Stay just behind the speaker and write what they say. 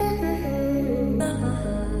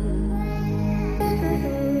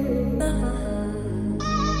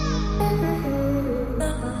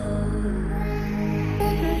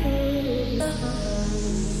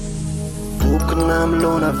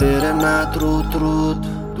lona very anaty rotoroto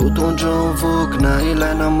totondro mivokina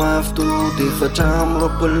ilaina mafy to efatra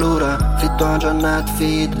am'roapolora fito andro anaty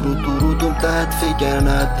fety mirotoroto mitady fika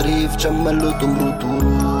anaty rivotra maloto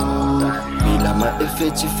mirotoroto mila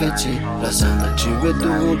maefetsifetsy razanatry hoe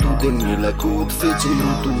tonto de mila koty fetsy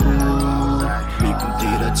mirotoroto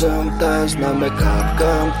mikodiratsy mitazona mikapoka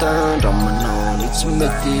mitandra manao tsy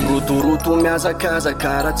mety mirotoroto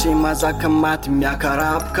miazakazaka raha tsy mazaka maty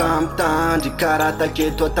miakarapoka mitandry karaha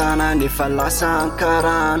taketo an-tanany efa lasa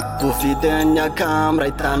ankarana voavidiny akamy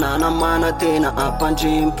ray tanàna manantena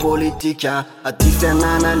ampandrimy politika aty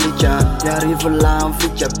fianana lika miarivo lamy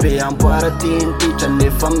fika be amboara tinititra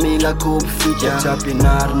nefa mila kopy fika tsy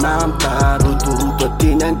ampianarina mitary rotoroto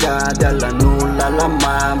atiny angady alan'olona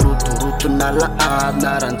lamamy rotoroto nalaady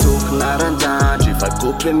naranjoko naranjandry fa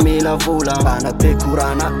kopy mila vola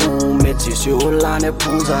manatekorana ome tsisy olany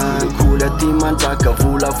aponja koly aty manjaka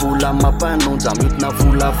volavola mampanonja mihodina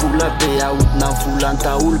volavola be ahodina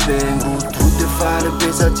volan-taolo be rotoroto efa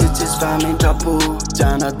lebesa tsitsisy fa mindrapo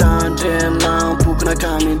janatandreny lampokina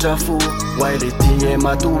ka mindrafo waile tie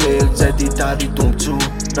matoelo zay ditady tombotso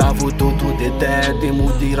raha voatoto de tedy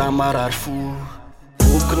mody raha marary fo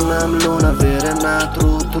vokina milona very anaty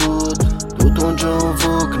rotoroto totondro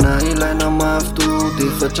mivokina ilaina mafy to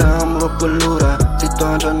efatra am'roapolora fito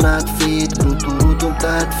andro anaty fety mirotoroto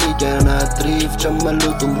mitady fika anaty rivotra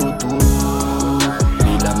maloto mirotoroto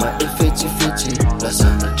mila maefetsifetsy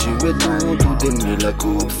razanatry hoe tonto de mila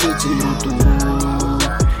koty fetsy mirotoroto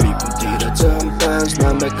mikodiratsy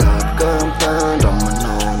mitazona mikapoka mitandra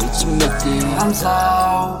manao tsy mety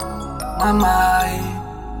amzao mamay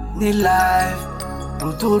ny life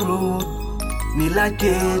rotoroto mila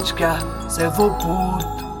ketrika zay voapoto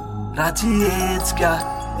raha tsy hetsika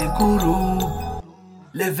de korobo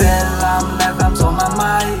level amleve amzao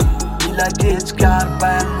mamay mila ketrika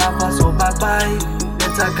arbaina fa zao babay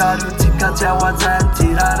etsakarotsika tsy ao ajainy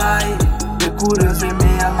tiraray de koreo zay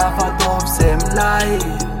meana fa ataovy zay milay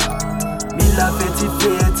mila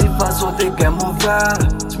fetsifetsy fa sao de game over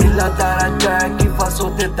tsy mila taradraiky fa sao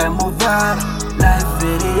de time over life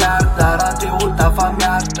very hard raha te olo dafa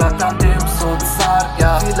miaritra tandre misaoty sarika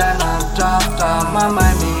filaina midrafitra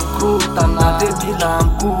mamay mikrota na de mila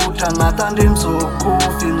mikotra na tandre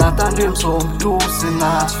misokofy na tandre misomitrosy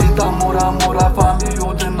na tsy vita moramora fa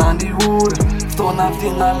mihodina ny ora fotoana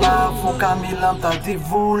fitina lafo ka mila mitady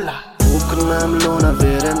vola vokina milona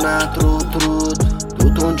very anaty rotoroto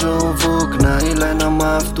totondro mivokina ilaina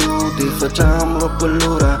mafy to efatra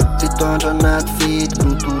am'roapolora fito andro anaty fety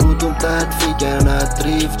mirotoroto mitady fika anaty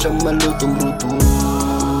rivotra maloto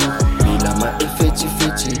mirotoroto mila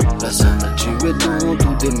maefetsifetsy razanatry hoe tonto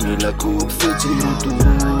de mila koty fetsy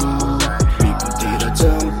mirotoroto mikodiratsy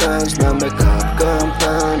mitazona mikapoka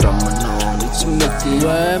mitandra manao tsy mety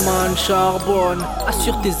ouais man charbonne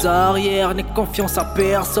assure tes arrières n'aie confiance à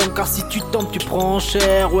personne car si tu tombes tu prends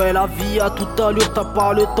cher ouais la vie a toute allure t'as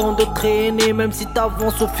pas le temps de traîner même si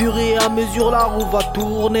t'avances au fur et à mesure la roue va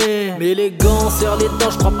tourner mais les gants serre les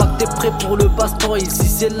dents je crois pas que t'es prêt pour le baston ici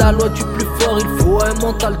c'est la loi du plus fort il faut un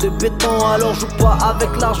mental de béton alors joue pas avec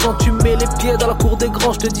l'argent tu mets les pieds dans la cour des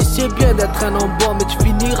grands je te dis c'est bien d'être un embout mais tu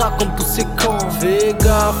finiras comme tous ces cons fais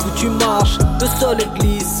gaffe où tu marches le sol est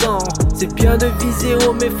glissant c'est bien de viser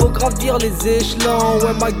haut mais faut gravir les échelons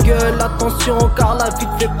ouais ma gueule attention car la vie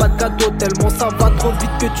te fait pas de cadeau tellement ça va trop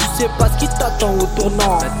vite que tu sais pas ce qui t'attend au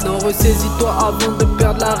tournant maintenant ressaisis-toi avant de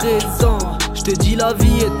perdre la raison je te dis la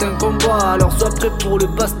vie est un combat alors sois prêt pour le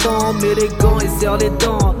baston mets les gants et serre les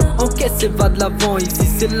dents encaisse et va de l'avant ici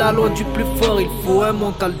c'est la loi du plus fort il faut un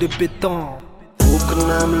mental de béton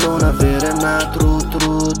vokina milona very anaty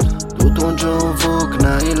rotoroto totondro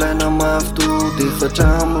mivokina ilaina mafy to efatra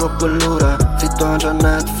am'roapolora fito andro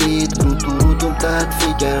anaty fety mirotoroto mitady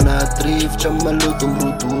fika anaty rivotra maloto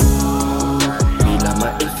mirotoroto mila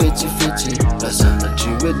maefetsifetsy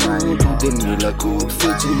razanatry hoe tonto de mila koty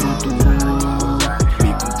fetsy mirotoroto